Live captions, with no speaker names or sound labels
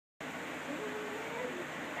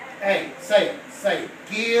Hey, say it. Say it.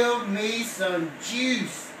 Give me some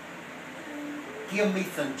juice. Give me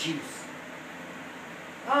some juice.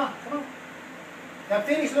 Come on. Now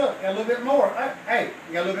finish, look. Got a little bit more. Hey,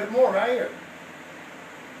 you got a little bit more right here.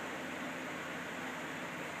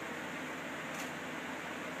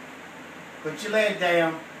 Put your leg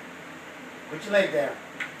down. Put your leg down.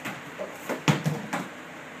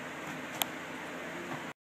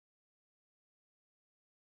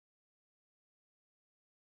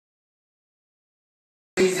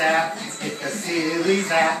 Out. Let's get the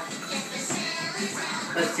sillies out.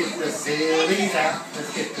 Let's get the sillies out.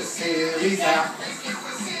 Let's get the sillies out.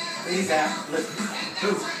 Sillies out. Let's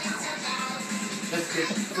get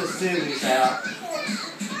the sillies out.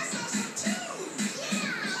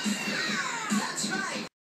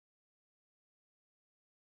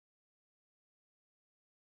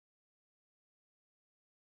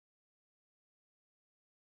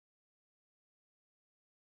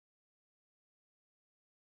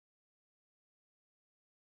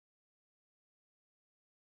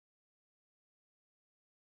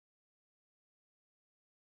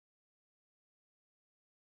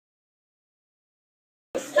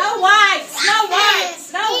 Snow White! Snow White!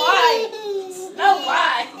 Snow White! Snow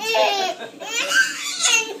White!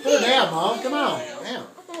 Put it down, Mom. Come on. Down.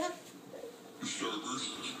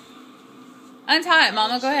 Untie it,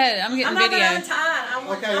 Mama. Go ahead. I'm getting video. I'm not gonna untie it.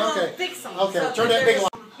 I'm gonna fix them. Okay, turn that big light.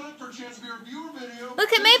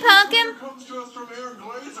 Look at me, Pumpkin.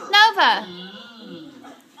 Nova.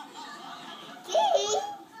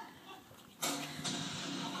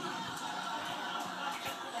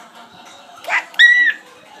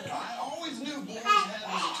 I always knew boys had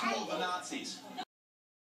the tool of the Nazis.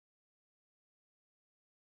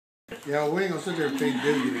 Yeah, we ain't gonna sit there and feed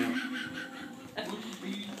Doogie now.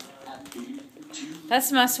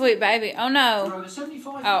 That's my sweet baby. Oh, no.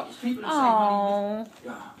 Oh. Oh.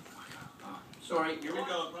 Sorry, here we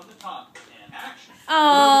go from the top. And action.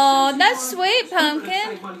 Oh, that's sweet,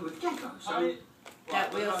 Pumpkin.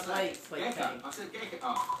 That Will Slate sweet thing. I said Gecko.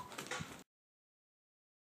 Oh.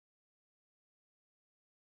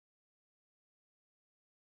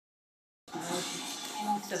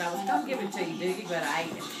 Said I was gonna give it to you, Doogie, but I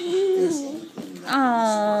ate it.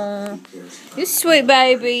 Oh, you sweet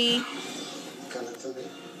baby.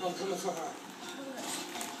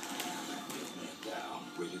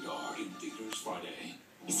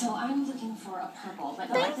 So I'm looking for a purple, but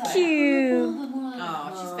Thank not you.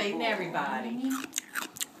 Oh, she's feeding everybody.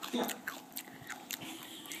 Yeah.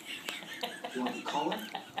 You want the color?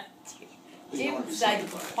 Jim said,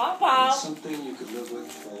 Papa. Something you could live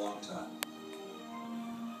with for a long time.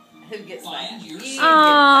 Who gets that? You get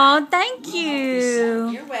Oh, thank you.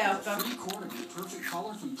 that. You're welcome. 3/4 of your perfect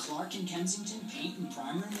color from Clark and Kensington Paint and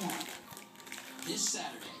Primer and Wine. This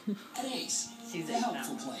Saturday at Ace, She's the in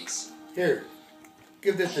helpful now. place. Here.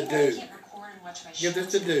 Give this to Duke. Give this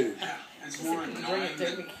to Duke. It's more You bring it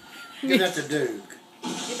to me. Give that to Duke.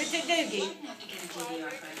 Give it to Doogie. You have to get a DVR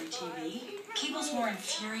for every TV. Cable's more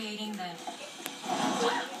infuriating than...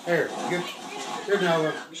 Here. Here,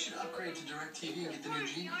 Noah. We should upgrade to DirecTV and get the new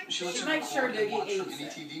G. She lets Just her make sure record and Doogie watch from eats any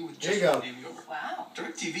it. TV with There you just go. one TV over. Wow.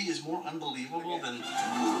 DirecTV is more unbelievable than... No.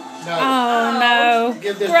 Oh, no.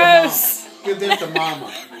 Give this Gross. to Mama. Give this to Mama.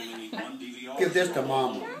 Give this to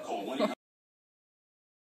Mama.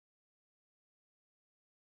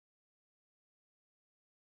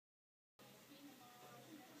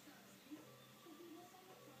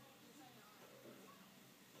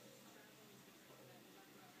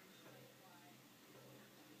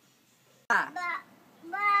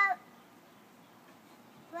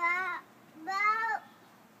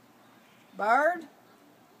 Bird?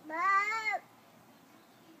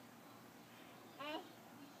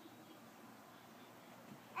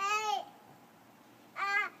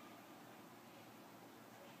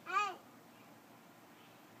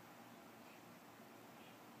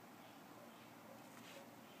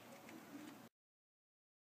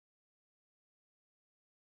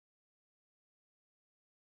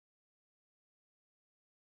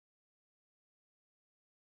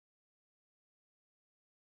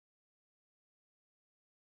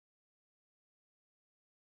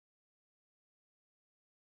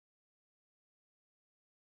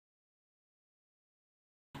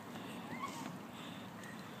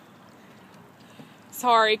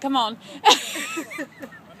 Sorry, come on.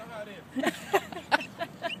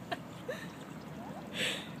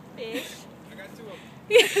 Fish. I got 2 of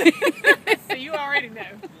them. So you already know.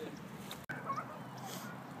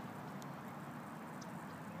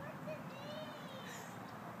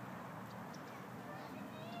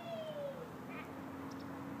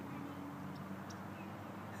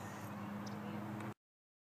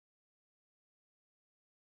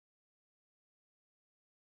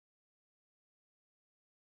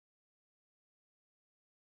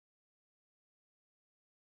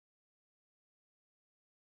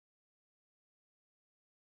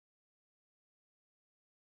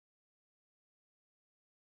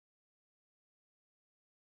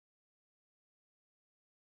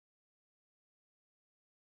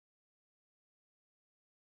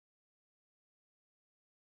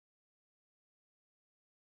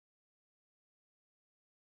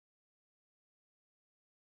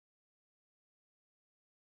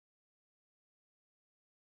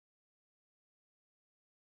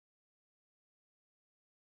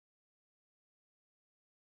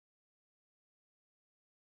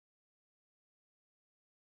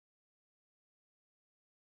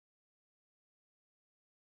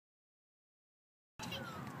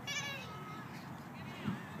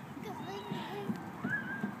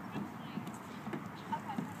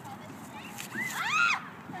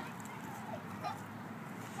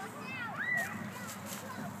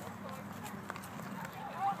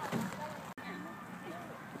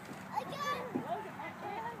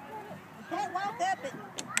 can't walk up it.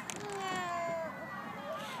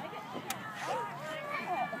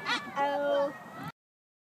 Uh-oh.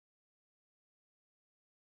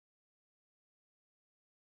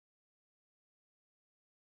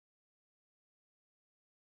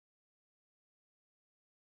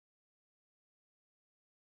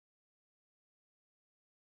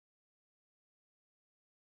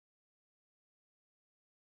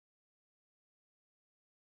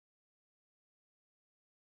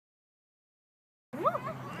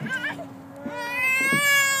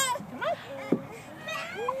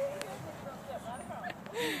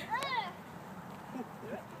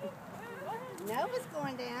 Nova's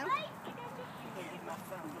going down.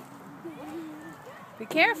 Be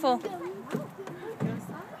careful.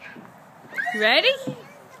 Ready?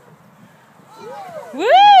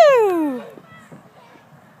 Woo!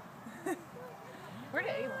 Where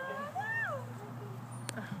did Ava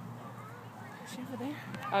go? Is she over there?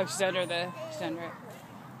 Oh, she's under it.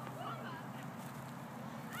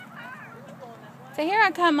 So here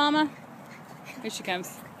I come, Mama. Here she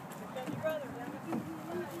comes.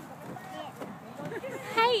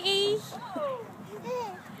 Hey, E.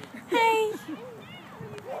 Hey.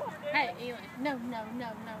 Hey, Eva. No, no, no,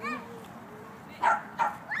 no, no.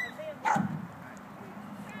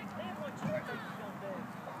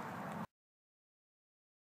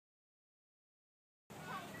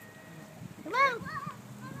 Come on.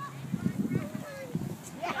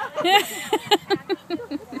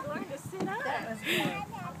 Learn to sit up. That was good.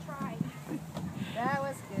 I'll try. That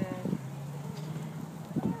was good.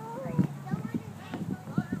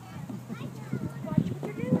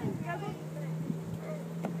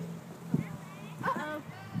 Uh-oh.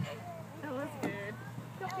 That was good.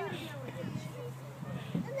 Don't do it again.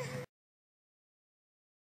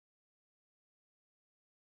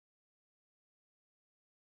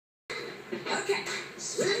 Okay.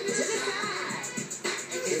 Swim to the side.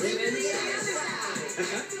 Swim to the other side.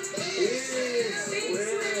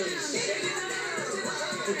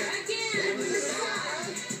 Again to the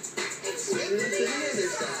side. Swim to the other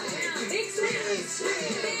side. Big swim. Swim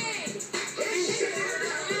big. Swim to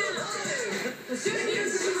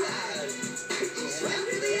the side. Swim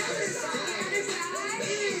to the other side.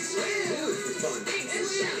 Big swim. Big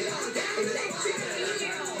swim. Electric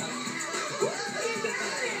eel.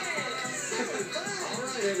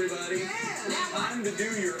 Alright, everybody. Time to do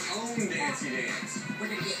your own dancey dance. We're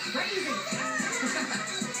gonna get crazy.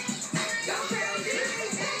 Go crazy.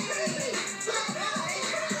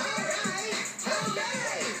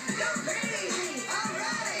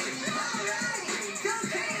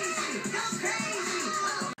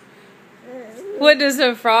 What does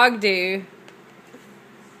a frog do?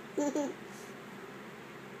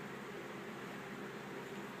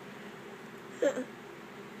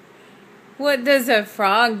 What does a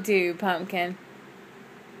frog do, Pumpkin?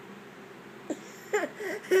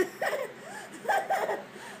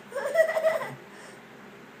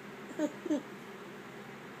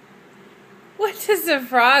 What does a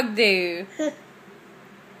frog do?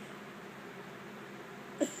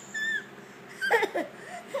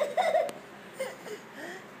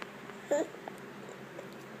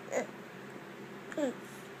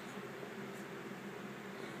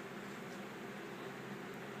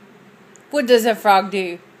 What does a frog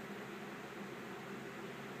do?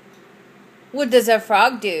 What does a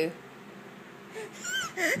frog do?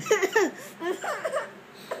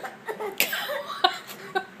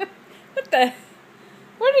 What the?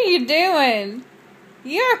 What are you doing?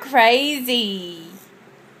 You're crazy.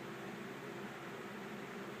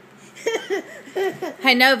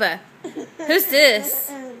 Hey, Nova. Who's this?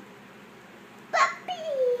 Puppy.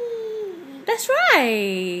 That's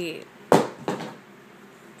right.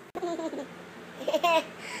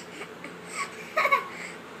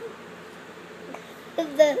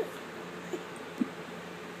 The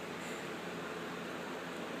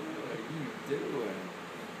What are you doing?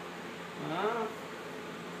 Huh?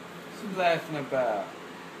 What you laughing about?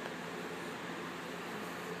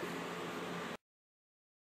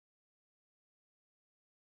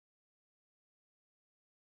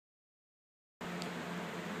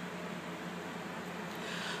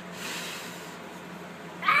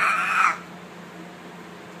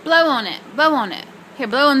 Blow on it. Blow on it. Here,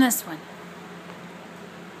 blow on this one.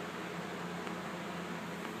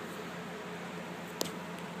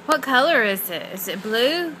 What color is it? Is it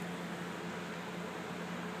blue?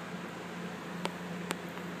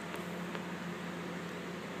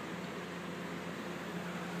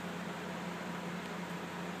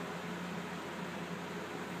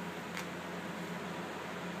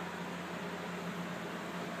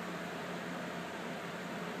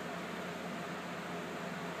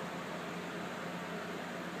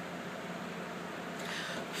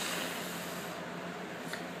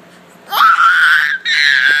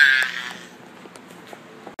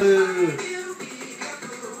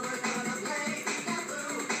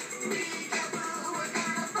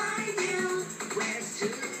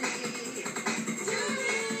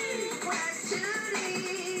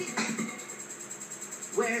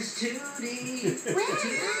 Should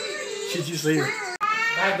you see her?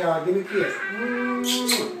 Bye, dog. Give me a kiss.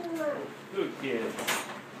 Good kid.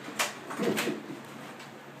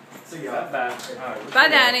 See y'all. Bye-bye. All right. Bye,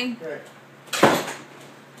 Daddy. Okay.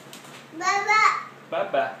 Bye-bye.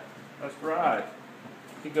 Bye-bye. That's right.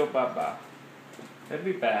 You go bye-bye. They'll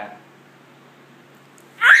be back.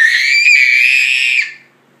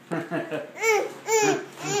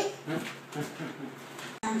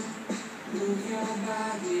 Move your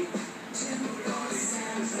body to the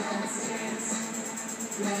sound. Let's dance.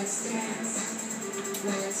 Let's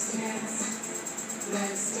dance.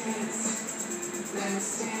 Let's dance.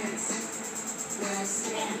 Let's dance. Let's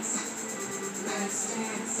dance. Let's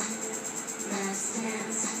dance. Let's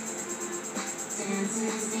dance. Dance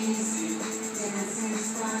is easy. Dance is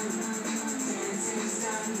fun. Dance is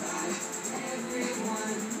done by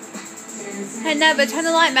everyone. Hey, no, but turn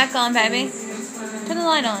the light back on, baby. Turn the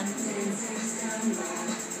light on.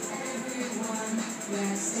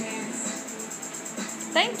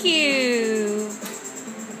 Thank you.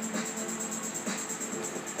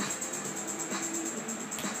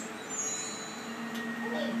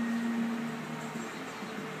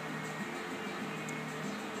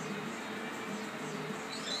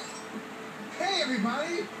 Hey,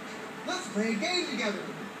 everybody! Let's play a game together.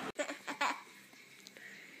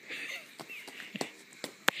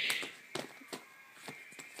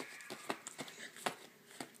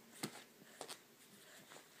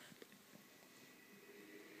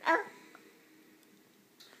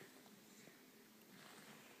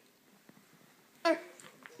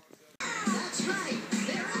 That's right.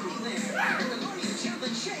 They're everywhere. And the more you jump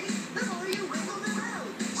and shake, the more you wiggle them out.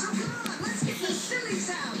 So come on, let's get the silly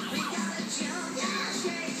sound. We gotta jump,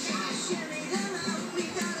 shake, shimmy them out. We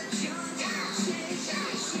gotta jump, shake,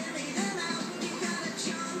 shimmy them out. We gotta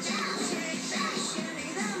jump, shake,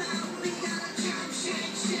 shimmy them out. We gotta jump,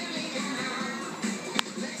 shake, shimmy them out.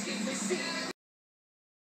 Let's get the silly.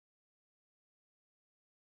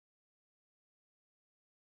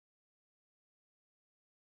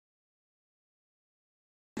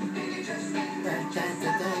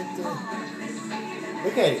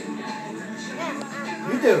 Look at it.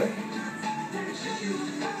 You do it.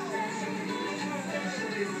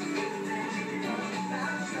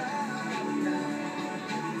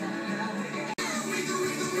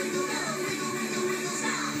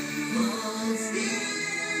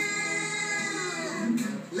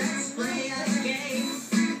 Let's play a game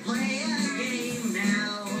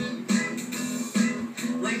now.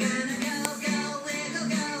 We're gonna go, wiggle,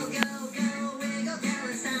 wiggle till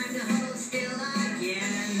it's time to hold still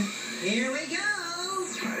again. Here we go.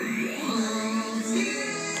 Hold still.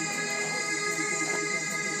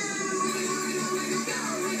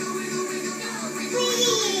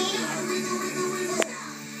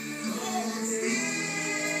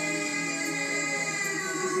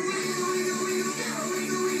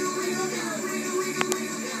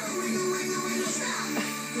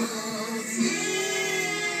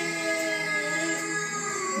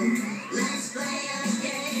 Let's play a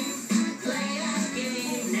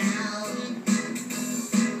game now.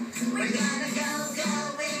 We're gonna go,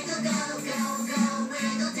 wiggle,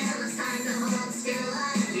 wiggle till it's time to hold still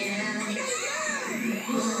again.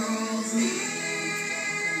 Hold still.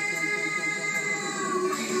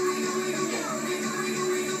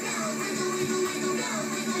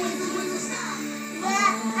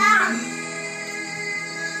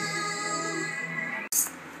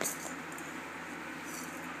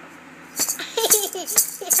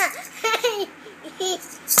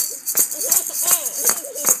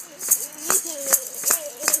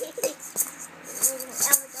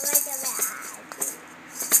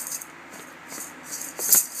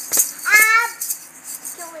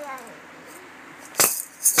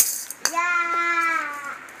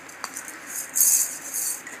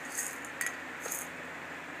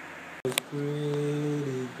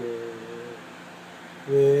 Pretty girl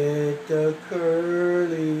with the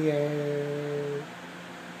curly hair.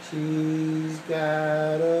 She's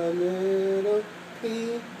got a little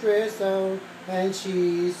pink dress on, and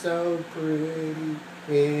she's so pretty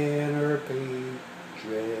in her pink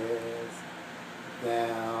dress.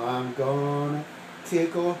 Now I'm gonna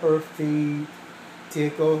tickle her feet,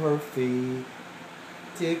 tickle her feet,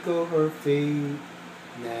 tickle her feet.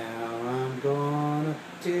 Now I'm gonna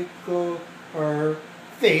tickle her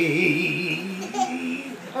feet.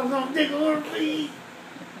 I'm gonna tickle her feet.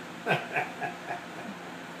 Now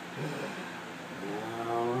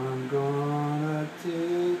I'm gonna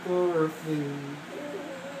tickle her feet,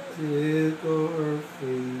 tickle her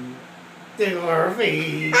feet, tickle her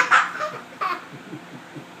feet.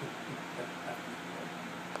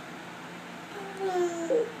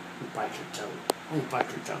 your toe. I'm gonna bite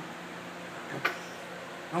your toe.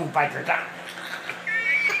 I'm gonna bite your toe.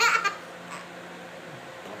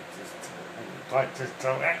 Bite this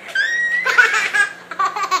toe. I'm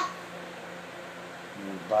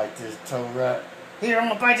gonna bite this toe right here. I'm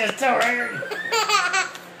gonna bite this toe right here.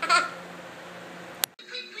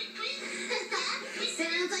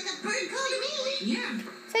 Sounds like a bird call to me. Yeah.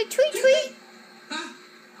 Say tweet tweet.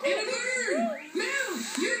 And a bird! Mel,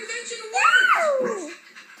 your invention worked!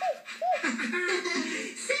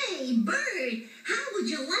 Say, bird, how would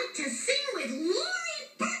you like to sing with Lori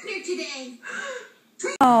Berkner today?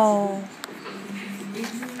 Oh.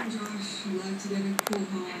 Adrian and Josh love to live in pool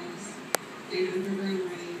halls and underground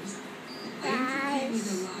raves. Adrian gave me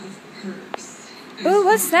a lot of perks. Ooh,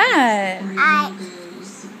 what's that?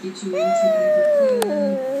 Get you into whatever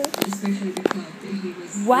club, especially the club that he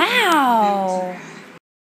was. Wow.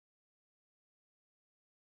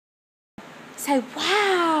 Say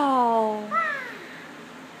wow.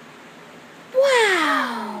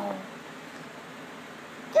 Wow.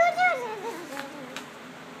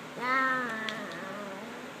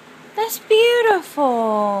 That's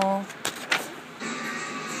beautiful.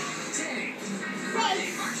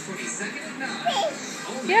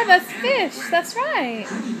 Yeah, that's fish. That's right.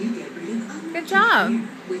 Good job.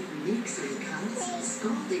 With mixing cuts,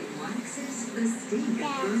 scalding waxes, the sting of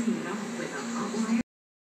burning it off with a hot wire.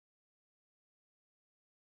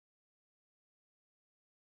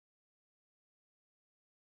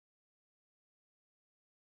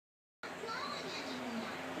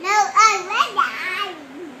 No, I read that.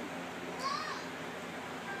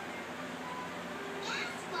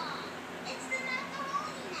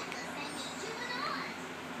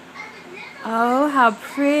 Oh, how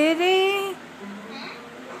pretty.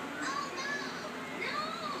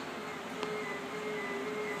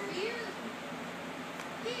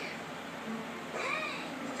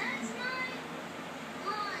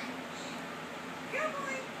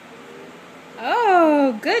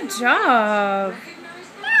 Oh, good job.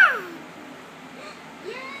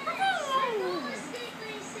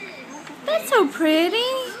 That's so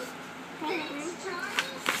pretty.